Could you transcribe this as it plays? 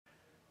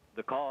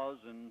the cause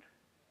and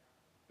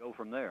go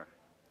from there.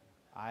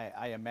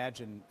 I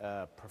imagine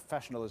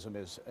professionalism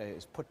is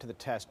put to the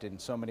test in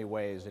so many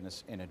ways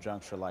in a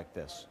juncture like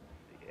this.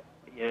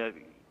 Yeah,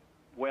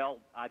 well,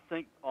 I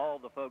think all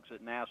the folks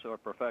at NASA are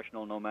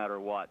professional no matter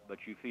what, but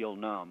you feel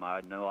numb.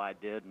 I know I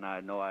did, and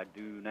I know I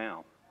do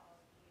now.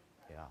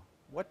 Yeah.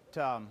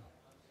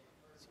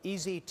 It's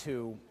easy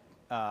to,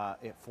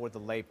 for the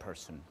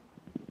layperson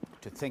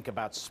to think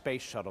about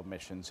space shuttle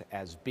missions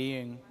as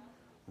being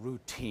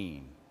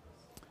routine.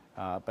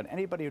 But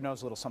anybody who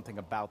knows a little something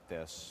about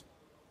this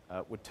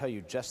would tell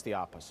you just the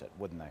opposite,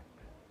 wouldn't they?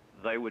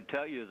 They would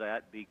tell you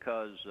that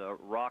because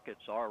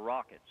rockets are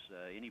rockets.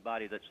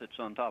 Anybody that sits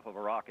on top of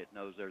a rocket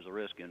knows there's a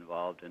risk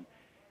involved. And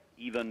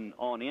even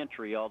on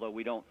entry, although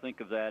we don't think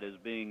of that as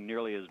being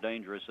nearly as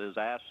dangerous as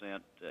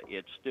ascent,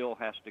 it still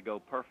has to go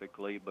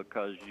perfectly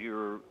because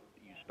you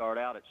start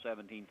out at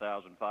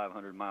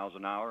 17,500 miles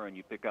an hour and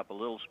you pick up a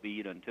little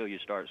speed until you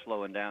start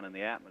slowing down in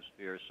the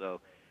atmosphere.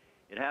 So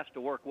it has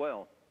to work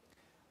well.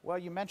 Well,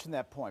 you mentioned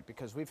that point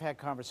because we've had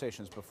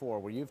conversations before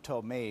where you've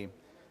told me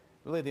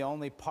really the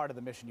only part of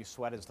the mission you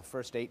sweat is the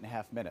first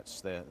 8.5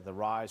 minutes, the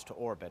rise to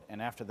orbit.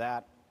 And after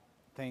that,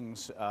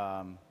 things,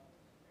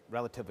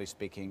 relatively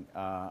speaking,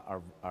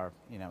 are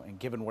and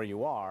given where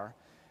you are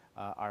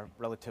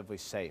relatively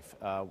safe.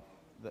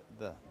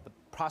 The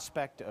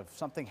prospect of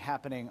something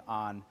happening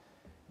on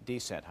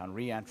descent, on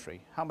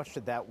re-entry, how much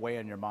did that weigh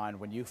on your mind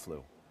when you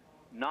flew?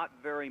 Not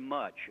very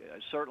much.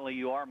 Certainly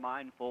you are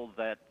mindful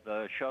that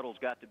the shuttle's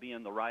got to be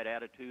in the right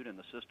attitude and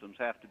the systems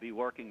have to be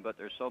working, but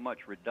there's so much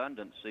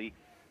redundancy,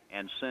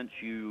 and since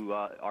you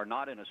are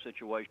not in a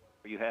situation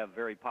where you have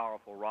very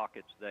powerful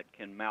rockets that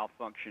can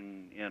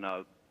malfunction in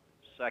a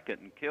second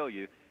and kill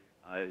you,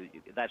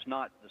 that's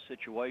not the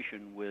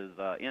situation with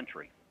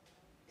entry.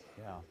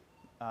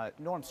 Yeah.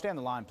 Norm, stay on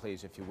the line,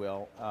 please, if you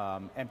will.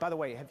 And by the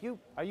way,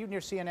 are you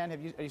near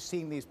CNN? Are you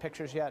seeing these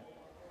pictures yet?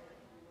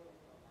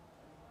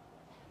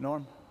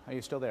 Norm, are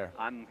you still there?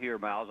 I'm here,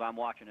 Miles. I'm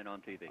watching it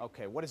on TV.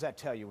 Okay. What does that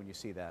tell you when you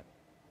see that?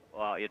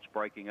 Well, it's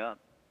breaking up.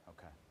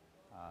 Okay.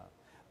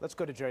 Let's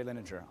go to Jerry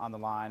Lininger on the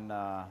line.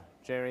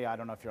 Jerry, I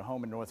don't know if you're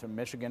home in northern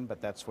Michigan, but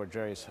that's where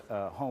Jerry's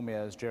home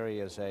is. Jerry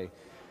is a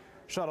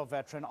shuttle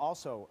veteran,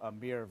 also a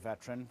Mir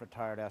veteran,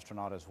 retired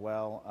astronaut as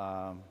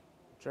well.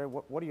 Jerry,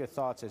 what are your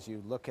thoughts as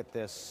you look at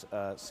this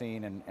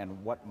scene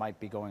and what might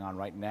be going on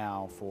right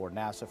now for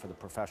NASA, for the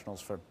professionals,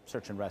 for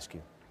search and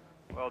rescue?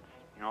 Well,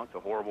 it's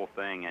a horrible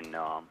thing, and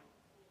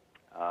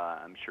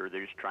I'm sure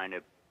they're just trying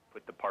to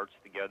put the parts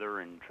together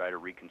and try to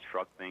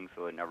reconstruct things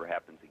so it never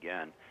happens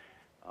again.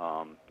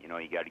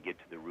 You got to get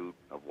to the root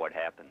of what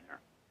happened there.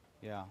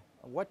 Yeah.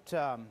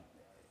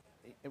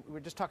 We were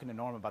just talking to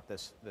Norm about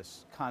this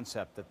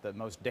concept that the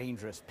most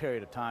dangerous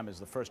period of time is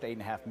the first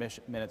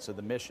 8.5 minutes of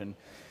the mission,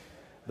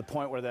 the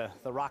point where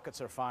the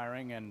rockets are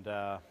firing and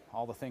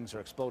all the things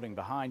are exploding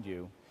behind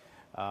you.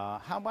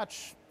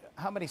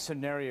 How many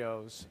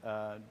scenarios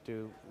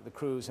do the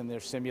crews and their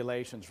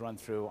simulations run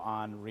through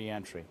on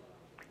re-entry?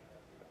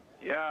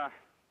 Yeah,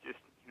 just,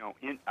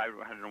 I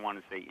don't want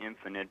to say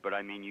infinite, but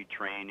I mean you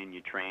train and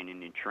you train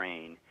and you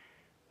train.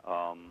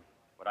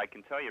 But I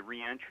can tell you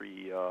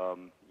re-entry,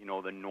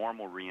 the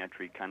normal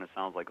re-entry kind of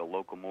sounds like a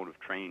locomotive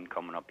train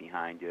coming up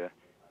behind you.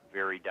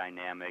 Very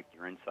dynamic.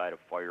 You're inside a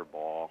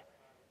fireball.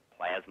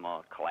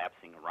 Plasma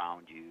collapsing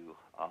around you.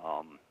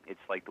 It's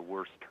like the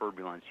worst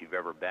turbulence you've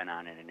ever been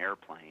on in an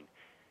airplane.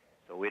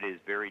 So it is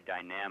very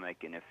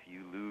dynamic, and if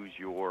you lose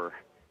your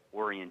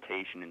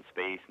orientation in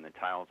space and the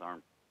tiles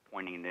aren't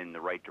pointing in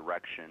the right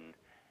direction,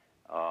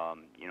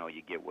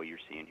 you get what you're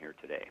seeing here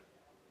today.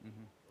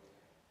 Mm-hmm.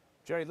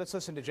 Jerry, let's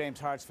listen to James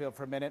Hartsfield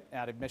for a minute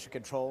out of Mission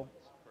Control.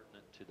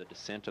 Pertinent to the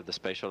descent of the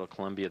Space Shuttle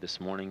Columbia this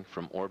morning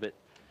from orbit.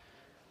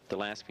 The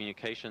last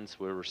communications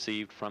were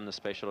received from the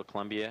Space Shuttle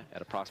Columbia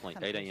at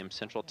approximately 8 a.m.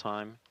 Central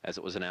Time, as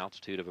it was an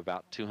altitude of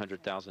about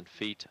 200,000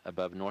 feet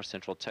above north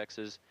central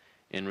Texas,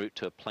 en route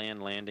to a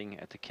planned landing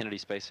at the Kennedy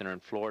Space Center in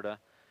Florida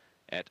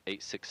at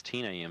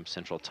 8:16 a.m.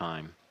 Central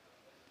Time.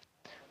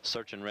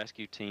 Search and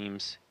rescue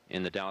teams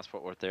in the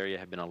Dallas-Fort Worth area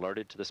have been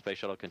alerted to the Space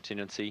Shuttle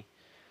contingency.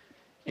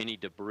 Any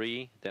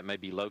debris that may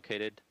be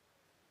located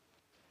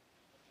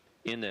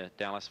in the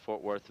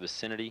Dallas-Fort Worth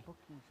vicinity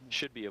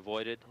should be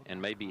avoided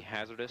and may be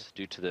hazardous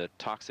due to the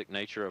toxic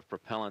nature of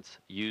propellants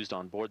used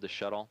on board the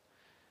shuttle,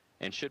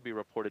 and should be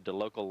reported to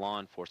local law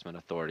enforcement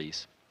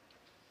authorities.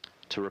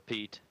 To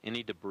repeat,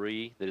 any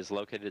debris that is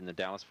located in the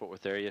Dallas-Fort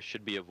Worth area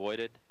should be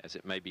avoided, as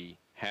it may be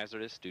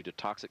hazardous due to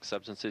toxic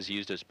substances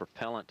used as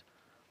propellant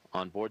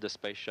on board the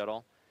space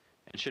shuttle,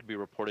 and should be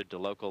reported to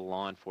local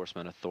law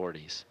enforcement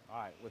authorities. All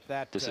right, with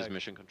that... This is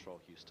Mission Control,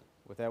 Houston.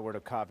 With that word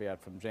of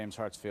caveat from James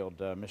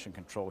Hartsfield, Mission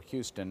Control,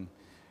 Houston.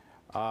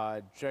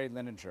 Jerry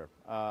Lininger,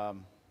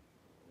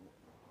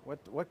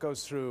 what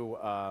goes through,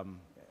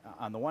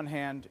 on the one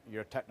hand,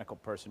 you're a technical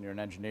person, you're an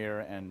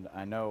engineer, and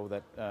I know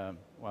that,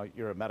 well,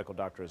 you're a medical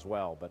doctor as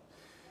well, but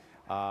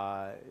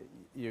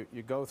you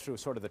go through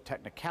sort of the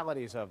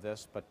technicalities of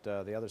this, but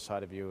the other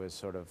side of you is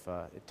sort of,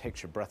 it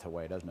takes your breath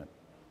away, doesn't it?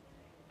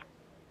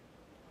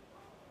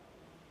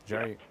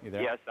 Jerry, you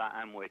there? Yes,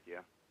 I'm with you.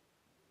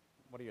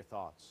 What are your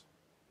thoughts?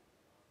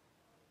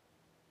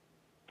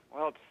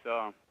 Well, it's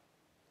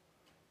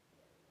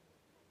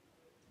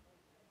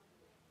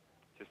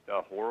just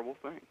a horrible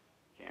thing.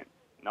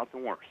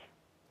 Nothing worse.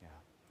 Yeah.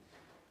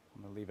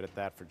 I'm going to leave it at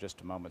that for just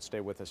a moment.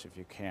 Stay with us if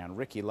you can.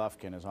 Ricky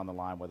Lufkin is on the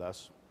line with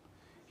us.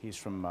 He's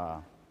from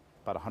about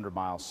 100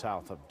 miles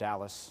south of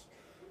Dallas,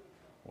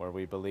 where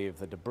we believe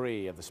the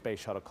debris of the Space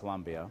Shuttle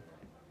Columbia,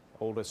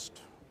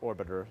 oldest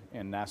orbiter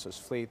in NASA's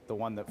fleet, the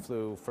one that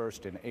flew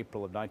first in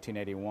April of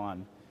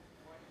 1981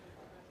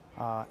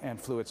 and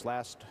flew its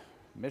last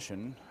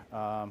mission,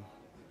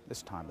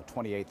 this time the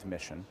 28th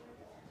mission,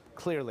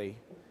 clearly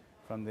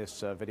from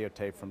this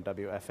videotape from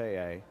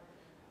WFAA,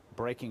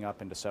 breaking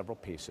up into several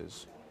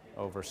pieces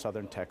over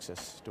southern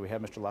Texas. Do we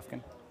have Mr.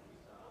 Lufkin?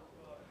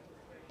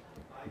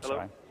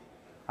 Hello?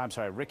 I'm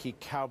sorry, Ricky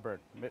Calbert.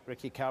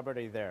 Ricky Calbert,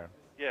 are you there?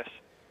 Yes.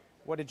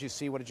 What did you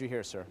see? What did you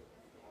hear, sir?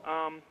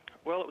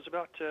 Well, it was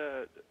about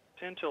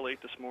 10 till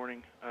 8 this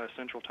morning,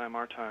 Central Time,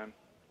 our time,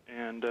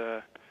 and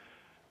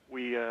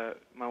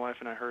my wife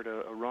and I heard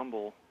a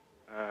rumble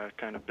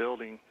kind of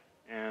building,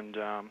 and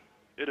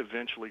it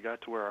eventually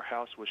got to where our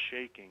house was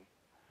shaking.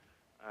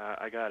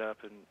 I got up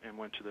and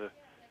went to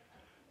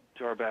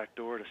our back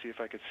door to see if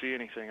I could see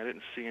anything. I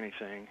didn't see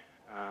anything.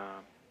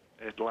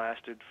 It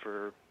lasted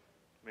for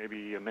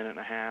maybe a minute and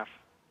a half,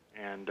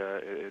 and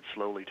it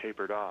slowly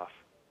tapered off.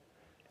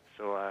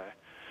 So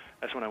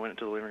that's when I went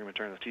into the living room and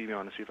turned the TV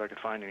on to see if I could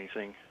find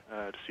anything,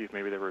 to see if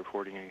maybe they were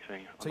reporting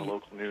anything on the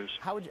local news.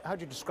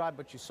 How'd you describe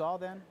what you saw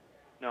then?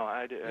 No,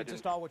 I didn't.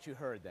 Just all what you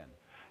heard then?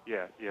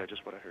 Yeah,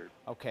 just what I heard.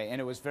 Okay, and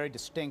it was very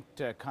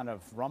distinct kind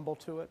of rumble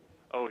to it?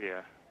 Oh,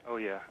 yeah.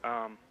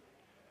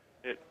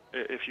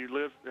 If you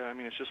live, I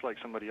mean, it's just like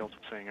somebody else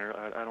was saying.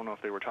 I don't know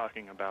if they were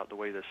talking about the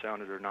way this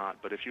sounded or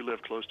not, but if you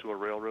live close to a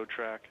railroad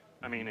track,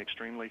 I mean,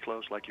 extremely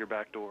close, like your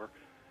back door,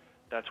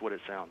 that's what it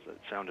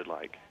sounded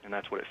like, and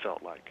that's what it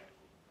felt like.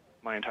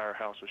 My entire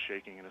house was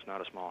shaking, and it's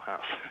not a small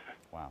house.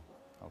 Wow.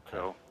 Okay.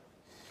 So,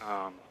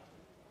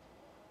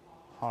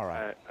 all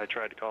right. I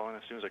tried to call in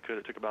as soon as I could.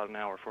 It took about an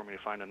hour for me to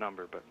find a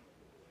number, but.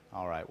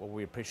 All right. Well,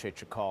 we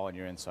appreciate your call and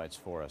your insights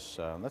for us.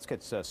 Let's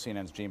get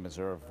CNN's Gene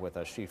Meserve with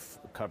us. She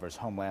covers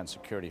Homeland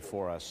Security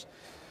for us.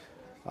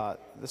 The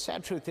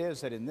sad truth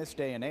is that in this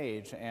day and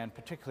age, and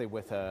particularly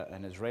with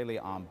an Israeli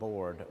on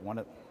board,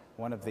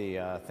 one of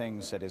the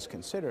things that is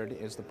considered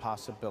is the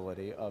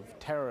possibility of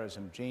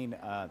terrorism. Gene,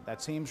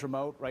 that seems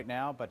remote right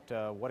now, but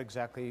what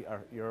exactly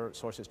are your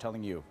sources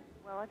telling you?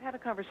 Well, I've had a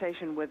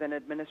conversation with an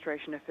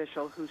administration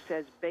official who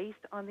says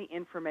based on the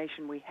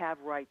information we have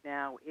right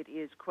now, it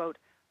is, quote,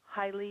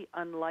 highly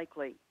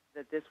unlikely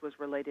that this was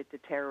related to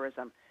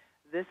terrorism.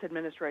 This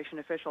administration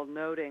official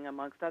noting,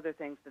 amongst other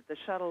things, that the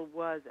shuttle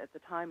was, at the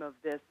time of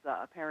this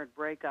apparent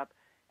breakup,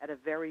 at a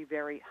very,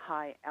 very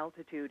high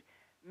altitude,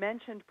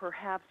 mentioned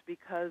perhaps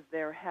because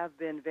there have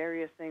been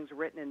various things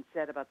written and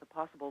said about the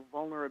possible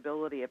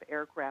vulnerability of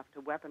aircraft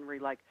to weaponry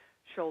like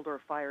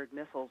shoulder-fired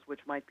missiles,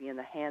 which might be in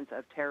the hands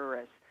of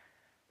terrorists.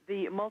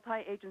 The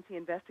multi-agency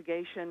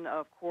investigation,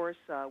 of course,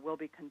 will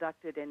be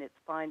conducted, and its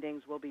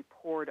findings will be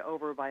pored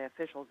over by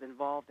officials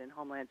involved in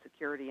Homeland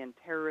Security and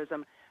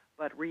terrorism.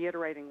 But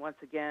reiterating once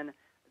again,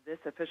 this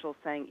official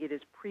saying it is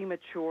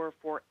premature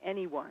for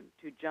anyone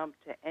to jump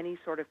to any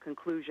sort of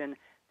conclusion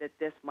that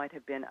this might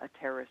have been a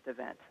terrorist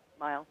event.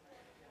 Miles?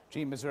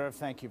 Gene Meserve,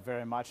 thank you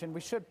very much. And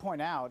we should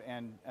point out,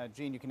 and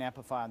Gene, you can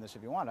amplify on this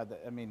if you want.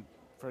 I mean,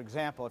 for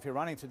example, if you're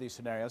running through these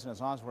scenarios, and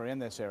as long as we're in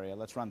this area,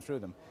 let's run through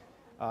them.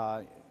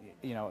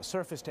 You know, a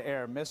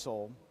surface-to-air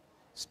missile,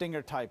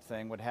 Stinger-type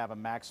thing, would have a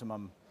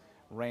maximum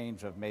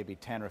range of maybe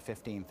 10 or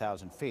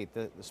 15,000 feet.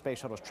 The space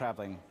shuttle is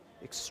traveling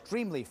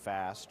extremely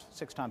fast,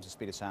 6 times the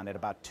speed of sound, at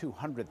about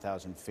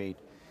 200,000 feet.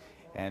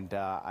 And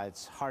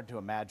it's hard to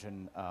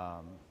imagine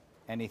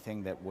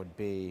anything that would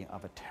be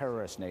of a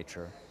terrorist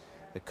nature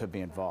that could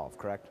be involved,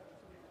 correct?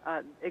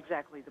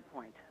 Exactly the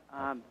point,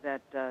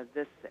 that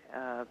this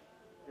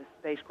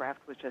spacecraft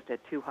was just at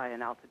too high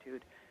an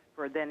altitude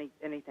for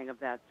anything of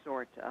that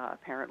sort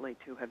apparently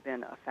to have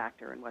been a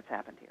factor in what's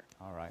happened here.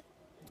 All right.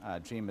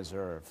 Gene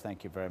Meserve,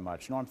 thank you very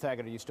much. Norm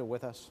Thaggart, are you still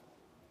with us?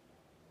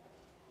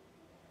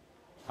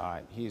 All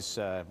right,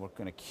 we're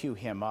going to cue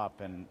him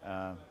up, and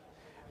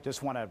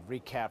just want to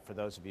recap for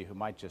those of you who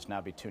might just now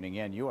be tuning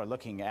in. You are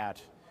looking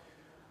at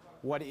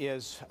what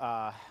is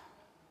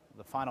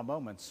the final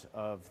moments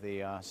of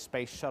the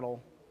Space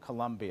Shuttle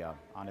Columbia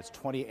on its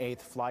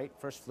 28th flight.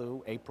 First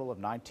flew April of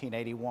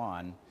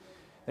 1981.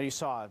 There you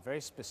saw a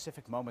very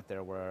specific moment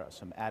there where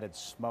some added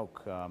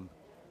smoke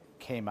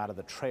came out of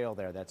the trail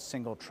there, that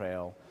single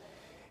trail.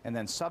 And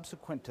then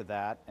subsequent to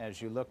that,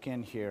 as you look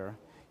in here,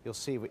 you'll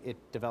see it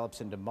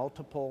develops into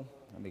multiple,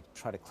 let me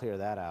try to clear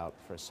that out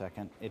for a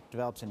second. It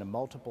develops into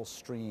multiple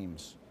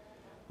streams,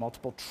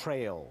 multiple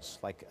trails,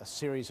 like a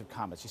series of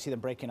comets. You see them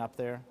breaking up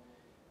there?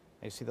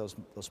 You see those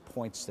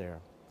points there.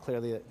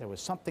 Clearly, there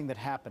was something that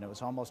happened. It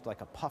was almost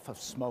like a puff of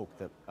smoke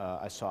that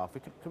I saw. If we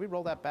could we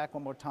roll that back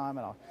one more time,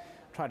 and I'll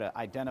try to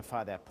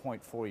identify that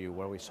point for you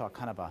where we saw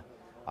kind of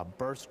a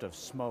burst of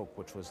smoke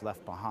which was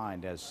left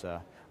behind as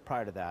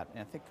prior to that.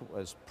 And I think it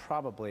was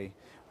probably,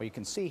 well, you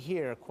can see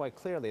here quite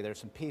clearly there's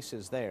some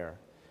pieces there.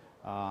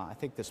 I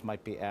think this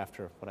might be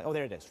after, oh,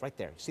 there it is, right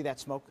there. See that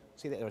smoke?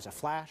 See that? There was a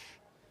flash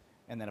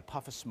and then a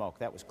puff of smoke.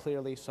 That was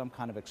clearly some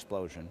kind of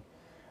explosion.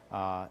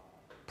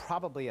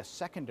 Probably a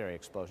secondary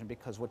explosion,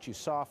 because what you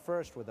saw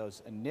first were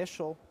those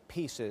initial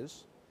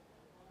pieces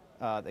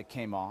that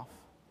came off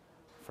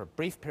for a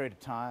brief period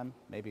of time,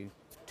 maybe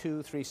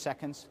 2-3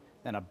 seconds,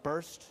 then a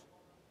burst,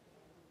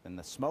 then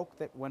the smoke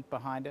that went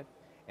behind it,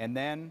 and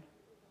then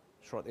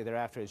shortly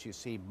thereafter, as you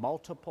see,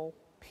 multiple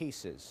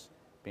pieces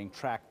being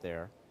tracked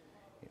there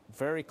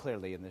very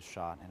clearly in this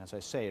shot. And as I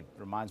say, it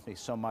reminds me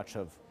so much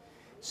of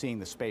seeing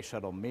the Space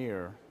Shuttle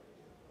Mir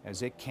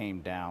as it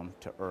came down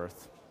to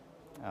Earth,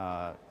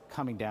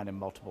 coming down in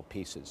multiple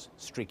pieces,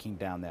 streaking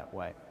down that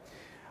way.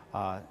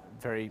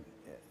 Very,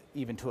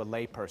 even to a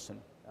layperson,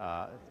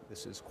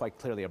 this is quite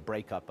clearly a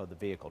breakup of the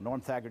vehicle.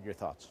 Norm Thagard, your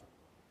thoughts?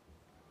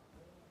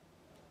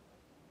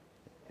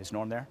 Is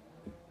Norm there?